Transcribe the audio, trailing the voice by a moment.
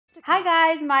Hi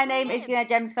guys, my name is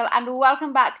Gemzicle and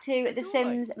welcome back to The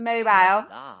Sims Mobile.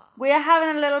 We're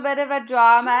having a little bit of a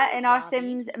drama in our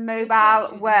Sims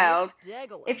Mobile world.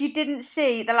 If you didn't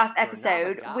see the last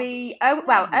episode,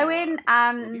 Owen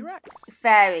and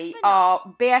Fairy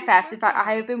are BFFs. In fact,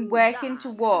 I have been working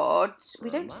towards, we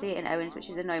don't see it in Owen's, which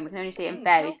is annoying, we can only see it in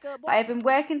Fairy's, but I have been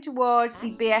working towards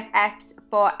the BFFs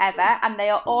forever and they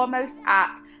are almost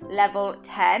at level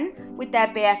 10 with their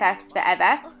BFFs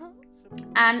forever.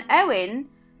 And Owen,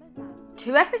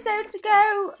 2 episodes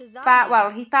ago,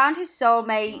 he found his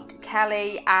soulmate,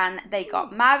 Kelly, and they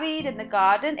got married in the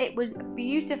garden. It was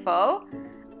beautiful.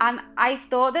 And I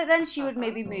thought that then she would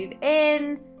maybe move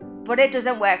in, but it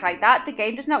doesn't work like that. The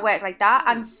game does not work like that.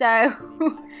 And so,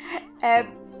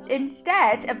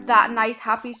 instead of that nice,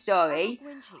 happy story,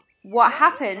 what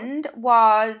happened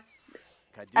was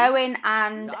Owen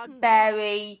and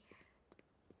Fairy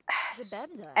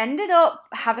ended up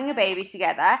having a baby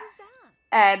together.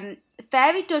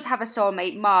 Fairy does have a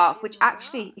soulmate, Mark, which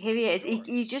actually, here he is,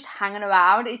 he's just hanging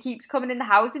around. He keeps coming in the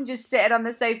house and just sitting on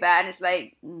the sofa, and it's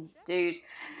like, dude,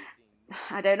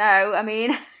 I don't know. I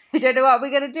mean, I don't know what we're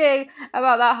going to do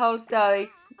about that whole story.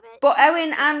 But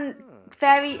Owen and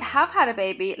Fairy have had a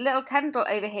baby, little Kendell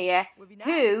over here,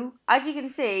 who, as you can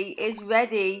see, is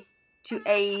ready to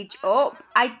age up.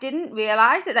 I didn't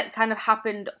realise that kind of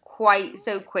happened quite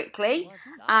so quickly,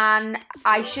 and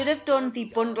I should have done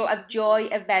the Bundle of Joy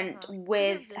event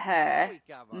with her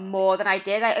more than I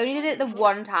did. I only did it the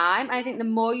one time, and I think the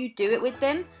more you do it with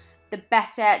them, the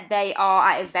better they are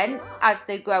at events as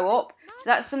they grow up. So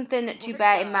that's something to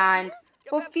bear in mind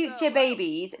for future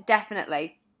babies,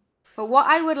 definitely. But what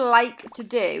I would like to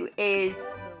do is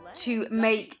to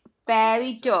make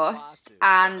Fairy Dust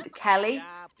and Kelly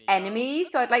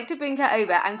enemies. So I'd like to bring her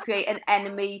over and create an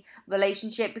enemy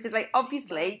relationship, because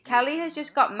obviously Kelly has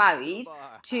just got married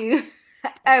to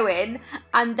Owen,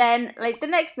 and then the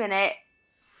next minute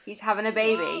he's having a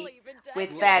baby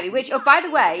with Fairy, which, oh, by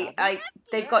the way,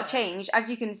 they've got changed. As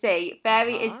you can see,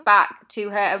 Fairy is back to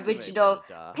her original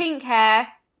pink hair,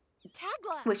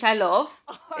 which I love.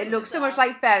 It looks so much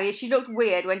like Fairy. She looked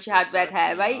weird when she had red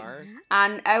hair, right?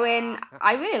 And Owen,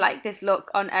 I really like this look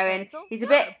on Owen. He's a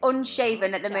bit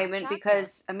unshaven at the moment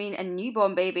because, I mean, a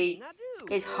newborn baby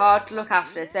is hard to look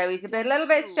after, so he's a little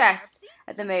bit stressed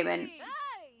at the moment.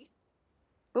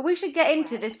 But we should get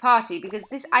into this party, because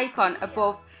this icon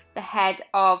above the head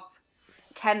of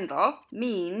Kendell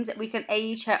means we can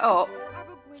age her up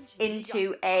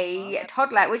into a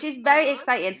toddler, which is very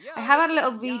exciting. I have had a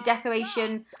little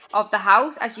redecoration of the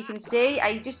house, as you can see.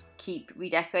 I just keep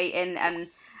redecorating, and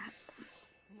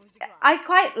I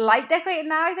quite like decorating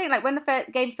now. I think when the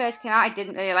game first came out, I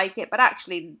didn't really like it, but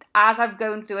actually as I've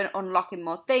gone through and unlocking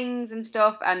more things and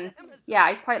stuff, and yeah,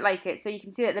 I quite like it. So you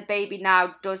can see that the baby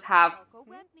now does have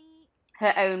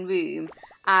her own room,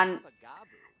 and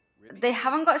they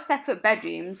haven't got separate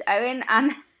bedrooms. Owen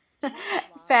and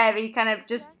Fairy kind of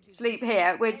just sleep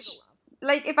here, which,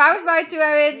 if I was married to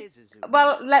Owen,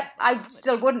 well, I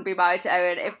still wouldn't be married to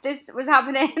Owen. If this was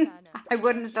happening, I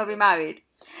wouldn't still be married.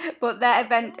 But their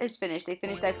event is finished. They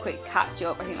finished their quick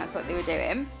catch-up. I think that's what they were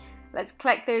doing. Let's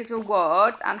collect those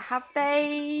rewards. And have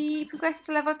they progressed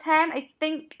to level 10? I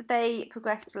think they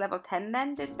progressed to level 10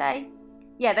 then, did they?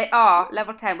 Yeah, they are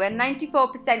level 10. We're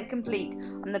 94% complete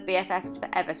on the BFFs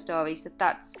Forever story, so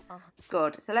that's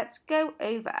good. So let's go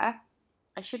over.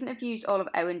 I shouldn't have used all of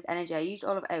Owen's energy. I used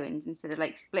all of Owen's instead of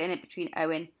splitting it between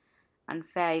Owen and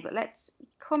Fairy. But let's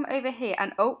come over here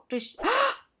and oh, you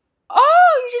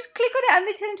just click on it and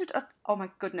they turn into a, oh my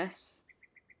goodness,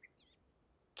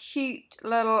 cute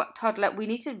little toddler. We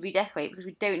need to redecorate because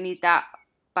we don't need that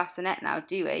bassinet now,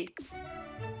 do we?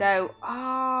 So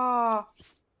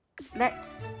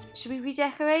should we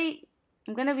redecorate?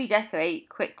 I'm going to redecorate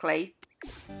quickly.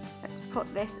 Let's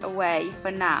put this away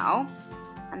for now.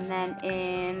 And then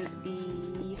in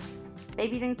the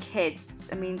babies and kids,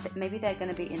 I mean, maybe they're going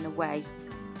to be in the way.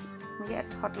 Can we get a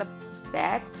toddler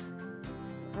bed?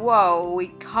 Whoa, we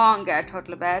can't get a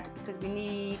toddler bed because we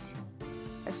need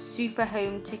a super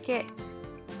home ticket.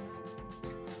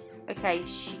 Okay,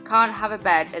 she can't have a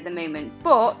bed at the moment,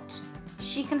 but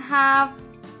she can have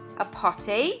a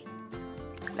potty.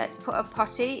 Let's put a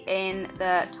potty in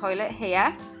the toilet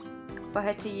here for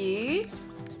her to use.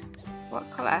 What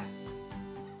colour?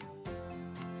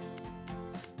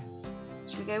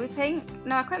 Should we go with pink?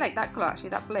 No, I quite like that colour actually,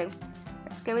 that blue.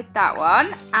 Let's go with that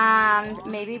one, and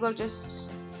maybe we'll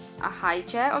just a high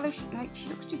chair, although she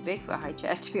looks too big for a high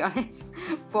chair, to be honest.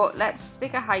 But let's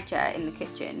stick a high chair in the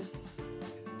kitchen.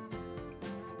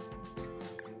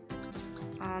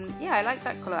 Yeah, I like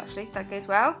that colour actually, that goes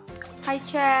well. high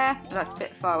chair. That's a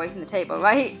bit far away from the table,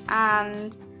 right?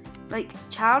 And like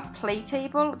child's play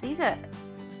table. These are,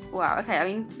 wow. Okay, I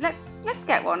mean, let's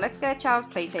get one. Let's get a child's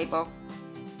play table.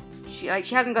 She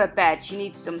hasn't got a bed. She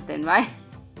needs something, right?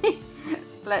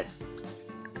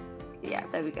 Yeah,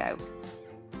 there we go.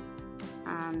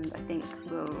 And I think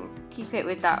we'll keep it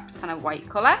with that kind of white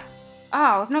colour.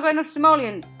 Oh, I've not got enough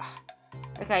simoleons.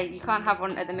 Okay, you can't have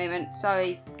one at the moment.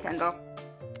 Sorry, Kendall.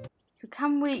 So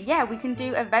can we, yeah, we can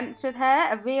do events with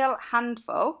her, a real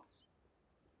handful.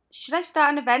 Should I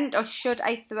start an event or should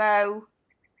I throw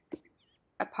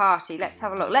a party? Let's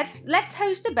have a look. Let's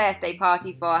host a birthday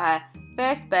party for her.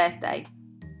 First birthday.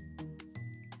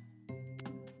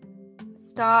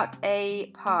 Start a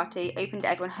party, open to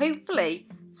everyone. Hopefully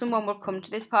someone will come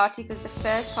to this party because the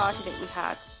first party that we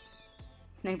had,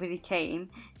 nobody came.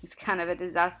 It's kind of a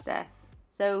disaster.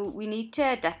 So we need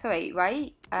to decorate,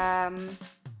 right? Other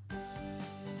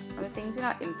things in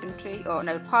our inventory. Oh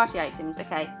no, party items.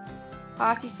 Okay.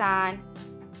 Party sign.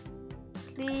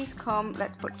 Please come.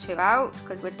 Let's put 2 out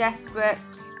because we're desperate.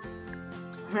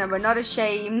 And we're not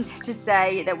ashamed to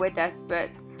say that we're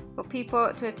desperate for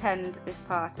people to attend this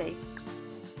party.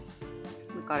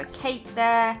 We've got a cake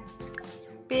there.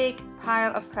 Big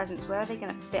pile of presents. Where are they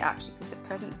going to fit actually? Because the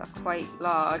presents are quite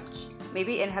large.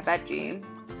 Maybe in her bedroom.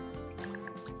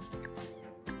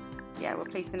 Yeah, we'll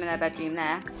place them in her bedroom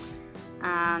there.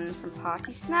 And some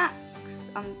party snacks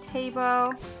on the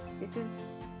table. This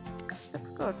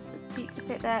looks good. Does the pizza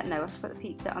fit there? No, I have to put the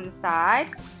pizza on the side.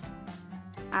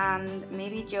 And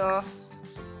maybe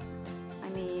just, I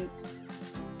mean,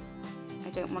 I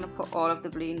don't want to put all of the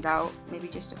balloons out. Maybe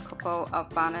just a couple of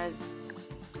banners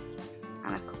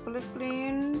and a couple of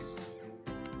balloons.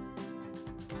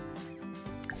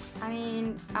 I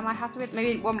mean, am I happy with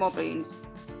maybe one more balloons?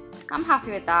 I'm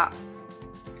happy with that.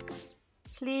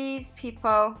 Please,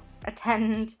 people,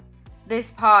 attend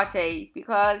this party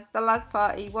because the last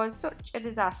party was such a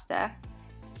disaster.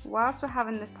 Whilst we're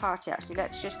having this party, actually,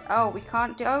 let's just, oh, we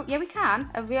can't do, oh, yeah, we can,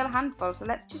 a real handful. So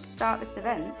let's just start this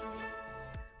event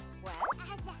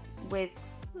with,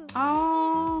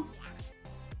 oh,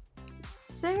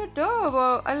 so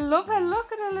adorable. I love her.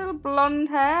 Look at her little blonde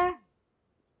hair.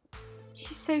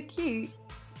 She's so cute.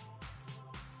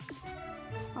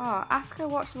 Oh, ask her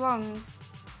what's wrong.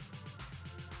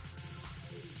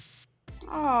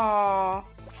 Oh.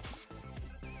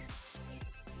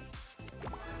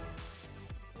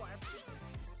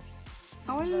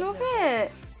 Oh, I love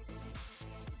it.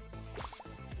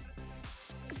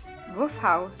 Roof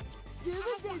house.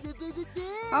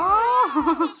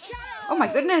 Oh. Oh my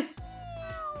goodness.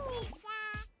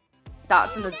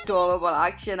 That's an adorable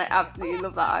action. I absolutely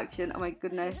love that action. Oh my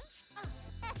goodness.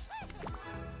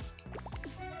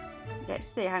 Let's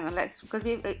see, hang on,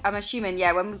 because I'm assuming,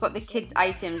 yeah, when we've got the kids'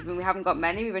 items, when we haven't got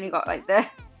many, we've only got like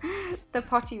the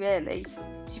potty really.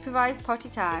 Supervised potty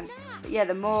time. But yeah,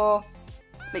 the more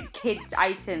like kids'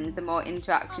 items, the more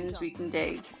interactions we can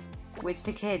do with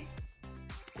the kids.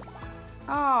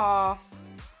 Oh,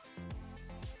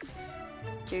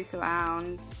 joke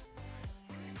around.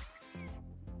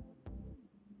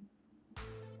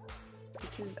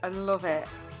 I love it.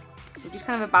 We've just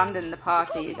kind of abandoned the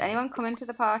party. Is anyone coming to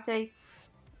the party?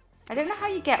 I don't know how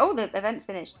you get... Oh, the event's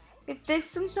finished. If there's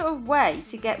some sort of way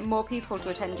to get more people to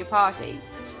attend your party,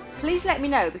 please let me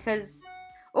know because...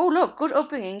 Oh, look, good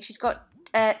upbringing. She's got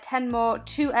 10 more,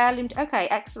 2 heirloom... Okay,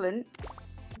 excellent.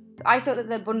 I thought that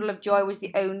the Bundle of Joy was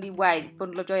the only way, the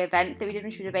Bundle of Joy event that we did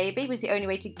when she was a baby, was the only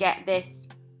way to get this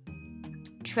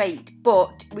trait,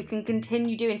 but we can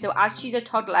continue doing so. As she's a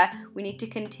toddler, we need to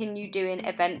continue doing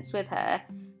events with her.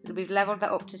 We've leveled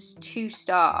that up to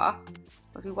 2-star,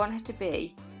 but we want her to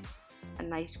be a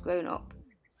nice grown-up.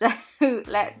 So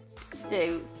let's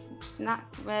do snack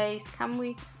race. Can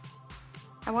we?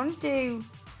 I want to do...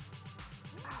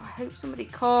 Oh, I hope somebody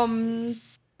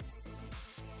comes.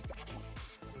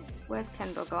 Where's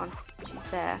Kendell gone? She's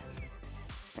there.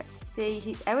 Let's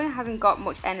see. Owen hasn't got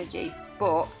much energy,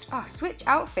 but... Oh, switch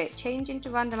outfit. Change into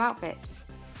random outfit.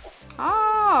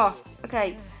 Oh,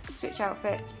 okay. Switch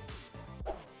outfit.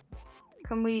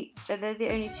 Can we... Are they the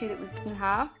only 2 that we can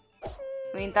have?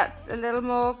 I mean, that's a little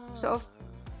more sort of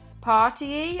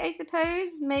party-y, I suppose.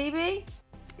 Maybe.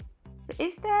 So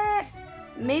is there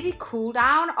maybe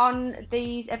cooldown on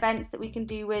these events that we can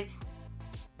do with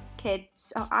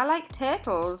kids? Oh, I like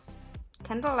turtles.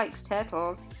 Kendall likes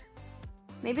turtles.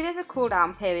 Maybe there's a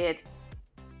cooldown period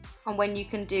on when you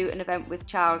can do an event with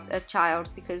a child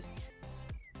because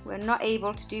we're not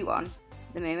able to do one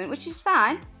at the moment, which is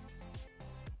fine.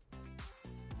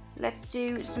 Let's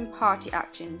do some party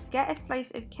actions. Get a slice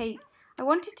of cake. I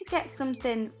wanted to get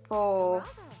something for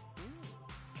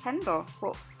Kendell,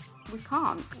 but we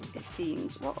can't, it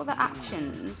seems. What other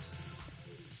actions?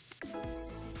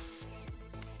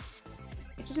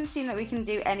 It doesn't seem that we can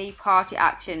do any party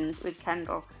actions with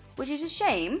Kendell, which is a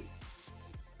shame,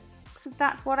 because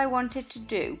that's what I wanted to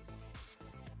do.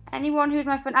 Anyone who's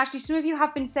my friend, actually some of you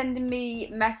have been sending me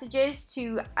messages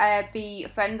to be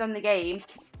friends on the game,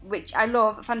 which I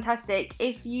love, fantastic.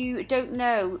 If you don't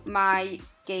know my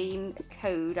game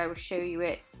code, I will show you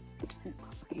it,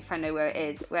 if I know where it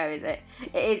is. Where is it?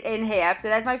 It is in here. So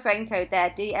there's my friend code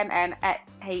there,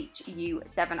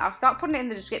 DMMXHU7. I'll start putting it in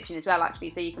the description as well,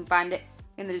 actually, so you can find it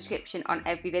in the description on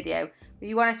every video. If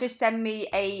you want to just send me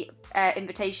a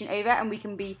invitation over and we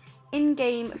can be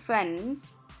in-game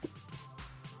friends.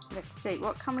 Let's see,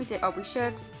 what can we do? Oh, we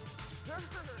should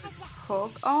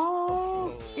hug.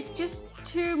 Oh, it's just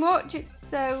too much. It's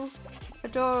so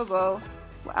adorable.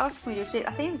 What else can we do? See,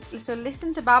 I think, so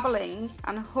listen to babbling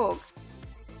and hug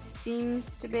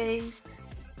seems to be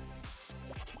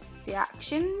the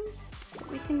actions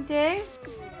we can do.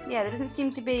 Yeah, there doesn't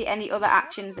seem to be any other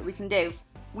actions that we can do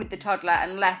with the toddler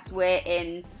unless we're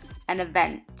in an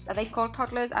event. Are they called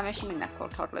toddlers? I'm assuming they're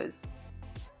called toddlers.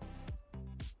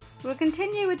 We'll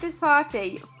continue with this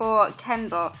party for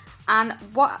Kendell, and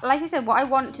like I said, what I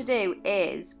want to do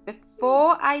is,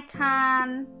 before I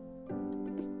can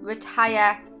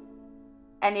retire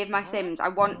any of my Sims, I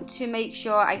want to make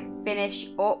sure I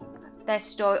finish up their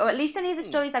story, or at least any of the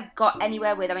stories I've got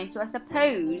anywhere with. I mean, so I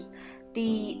suppose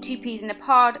the 2 Peas in a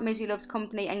Pod, Misery Loves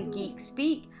Company, and Geek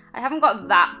Speak, I haven't got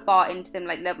that far into them.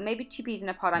 Like maybe 2 Peas in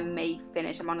a Pod I may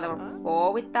finish. I'm on level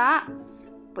 4 with that,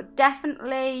 but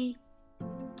definitely.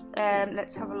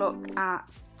 Let's have a look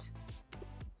at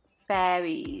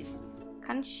fairies.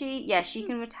 Can she? Yeah, she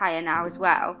can retire now as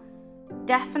well.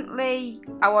 Definitely,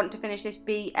 I want to finish this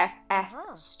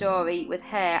BFF story with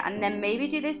her, and then maybe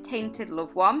do this Tainted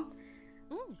Love one.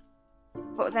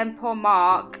 But then poor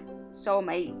Mark,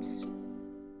 soulmates.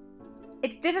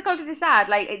 It's difficult to decide.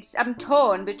 Like I'm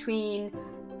torn between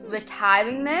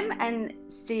retiring them and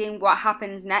seeing what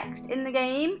happens next in the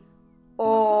game,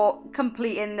 or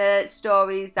completing the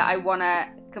stories that I want to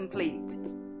complete.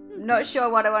 Not sure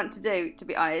what I want to do, to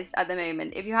be honest, at the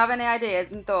moment. If you have any ideas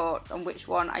and thoughts on which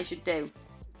one I should do,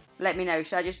 let me know.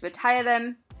 Should I just retire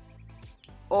them,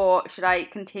 or should I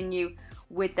continue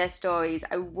with their stories?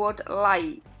 I would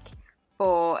like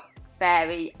for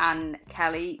Fairy and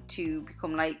Kelly to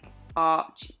become like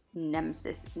arch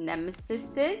nemesises.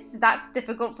 That's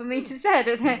difficult for me to say,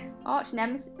 don't they? Arch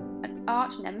nemesis.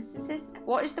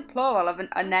 What is the plural of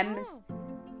a nemesis?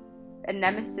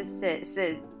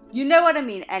 You know what I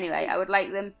mean. Anyway, I would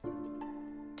like them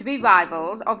to be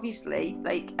rivals, obviously.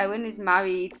 Like, Owen is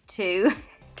married to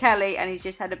Kelly and he's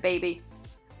just had a baby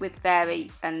with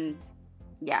Fairy, and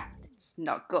yeah, it's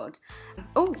not good.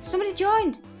 Oh, somebody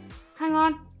joined. Hang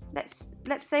on. Let's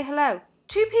say hello.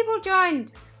 2 people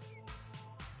joined.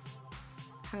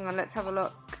 Hang on, let's have a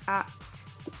look at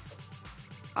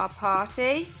our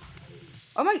party.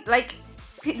 Oh my, like,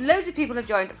 loads of people have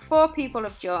joined. 4 people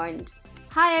have joined.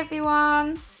 Hi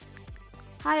everyone.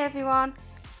 Hi everyone.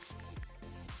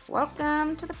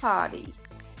 Welcome to the party.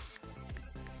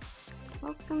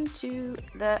 Welcome to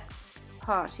the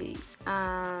party.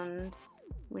 And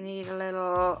we need a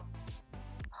little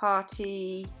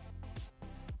party.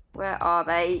 Where are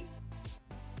they?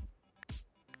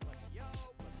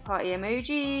 Party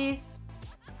emojis.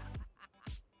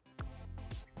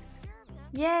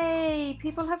 Yay!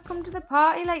 People have come to the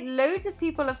party. Like, loads of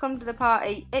people have come to the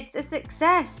party. It's a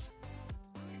success.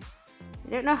 I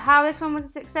don't know how this one was a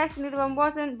success and the other one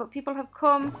wasn't, but people have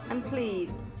come and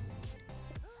pleased.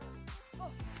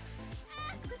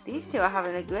 These 2 are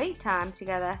having a great time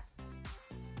together.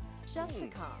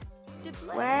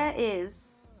 Where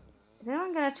is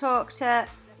anyone going to talk to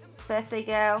birthday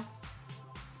girl?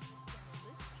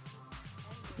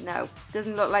 No,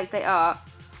 doesn't look like they are.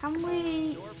 Can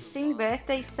we sing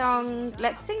birthday song?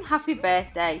 Let's sing happy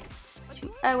birthday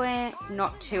to Owen,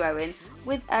 not to Owen,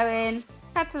 with Owen,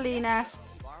 Catalina,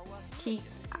 Keith.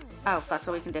 Oh, that's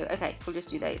all we can do. Okay, we'll just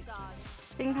do those.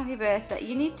 Sing happy birthday.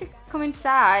 You need to come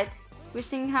inside. We're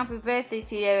singing happy birthday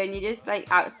to you and you're just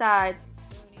like outside.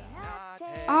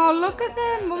 Oh, look at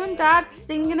them, Mum and Dad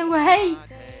singing away.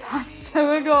 That's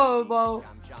so adorable.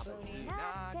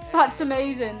 That's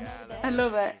amazing. I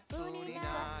love it.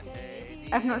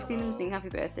 I've not seen them sing happy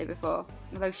birthday before,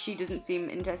 although she doesn't seem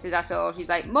interested at all. She's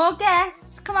like, more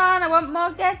guests, come on, I want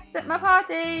more guests at my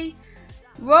party.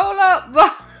 Roll up, roll.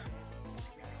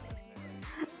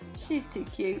 She's too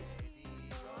cute.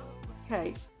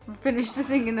 Okay, we'll finish the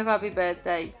singing of happy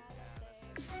birthday.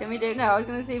 Can we do it now? I was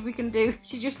going to see if we can do,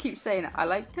 she just keeps saying, I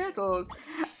like turtles.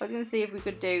 I was going to see if we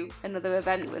could do another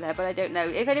event with her, but I don't know.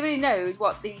 If anybody knows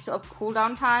what the sort of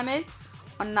cooldown time is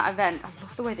on that event, I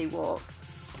love the way they walk.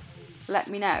 Let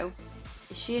me know.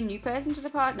 Is she a new person to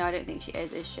the party? No, I don't think she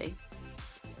is she?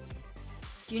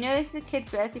 Do you know this is a kid's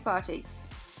birthday party?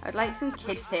 I'd like some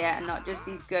kids here and not just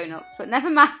these grown-ups, but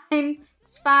never mind.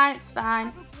 It's fine, it's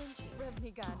fine.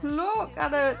 Look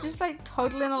at her, just like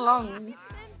toddling along.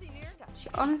 She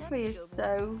honestly is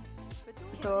so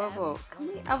adorable.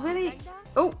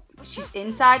 Oh, she's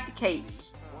inside the cake.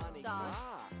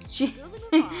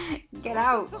 Get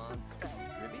out.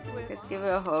 Let's give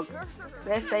her a hug.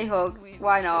 Birthday hug.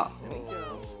 Why not?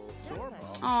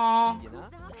 Aww.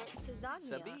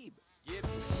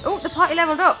 Oh, the party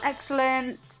leveled up.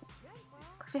 Excellent.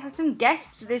 We have some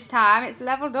guests this time. It's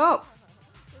leveled up.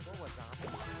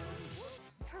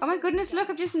 Oh my goodness, look,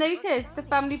 I've just noticed the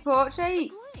family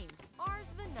portrait.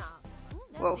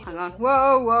 Whoa, hang on.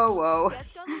 Whoa, whoa, whoa.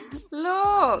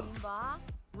 Look.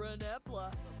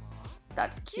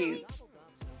 That's cute.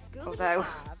 Although,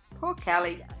 poor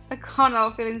Kelly. I can't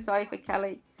help feeling sorry for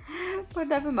Kelly. But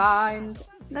never mind.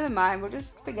 Never mind, we'll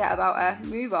just forget about her.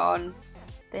 Move on.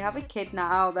 They have a kid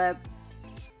now. They're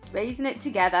raising it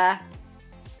together.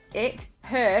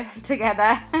 Her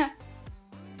together.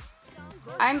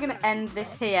 I'm going to end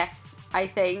this here, I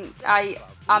think. I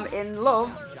am in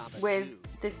love with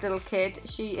this little kid.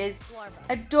 She is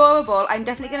adorable. I'm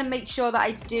definitely going to make sure that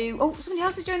I do... Oh, somebody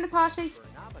else has joined the party.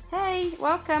 Hey,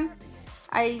 welcome.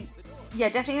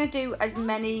 Definitely going to do as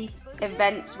many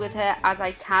events with her as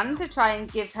I can to try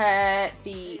and give her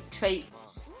the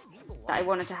traits that I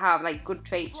wanted to have, like good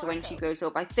traits for when she grows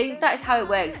up. I think that is how it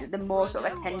works, that the more sort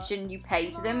of attention you pay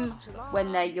to them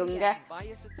when they're younger.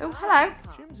 Oh, hello.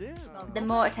 The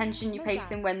more attention you pay to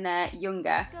them when they're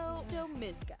younger,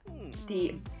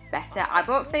 the better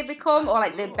adults they become, or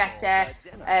like the better,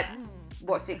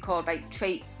 what's it called, like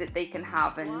traits that they can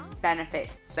have and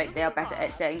benefits. Like they are better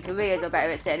at certain careers or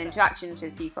better at certain interactions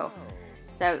with people.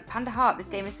 So, Panda Heart, this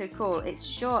game is so cool. It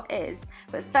sure is.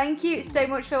 But thank you so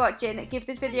much for watching. Give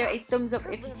this video a thumbs up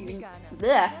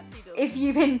if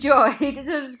you've enjoyed.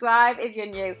 Subscribe if you're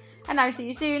new. And I'll see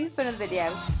you soon for another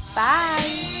video.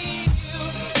 Bye!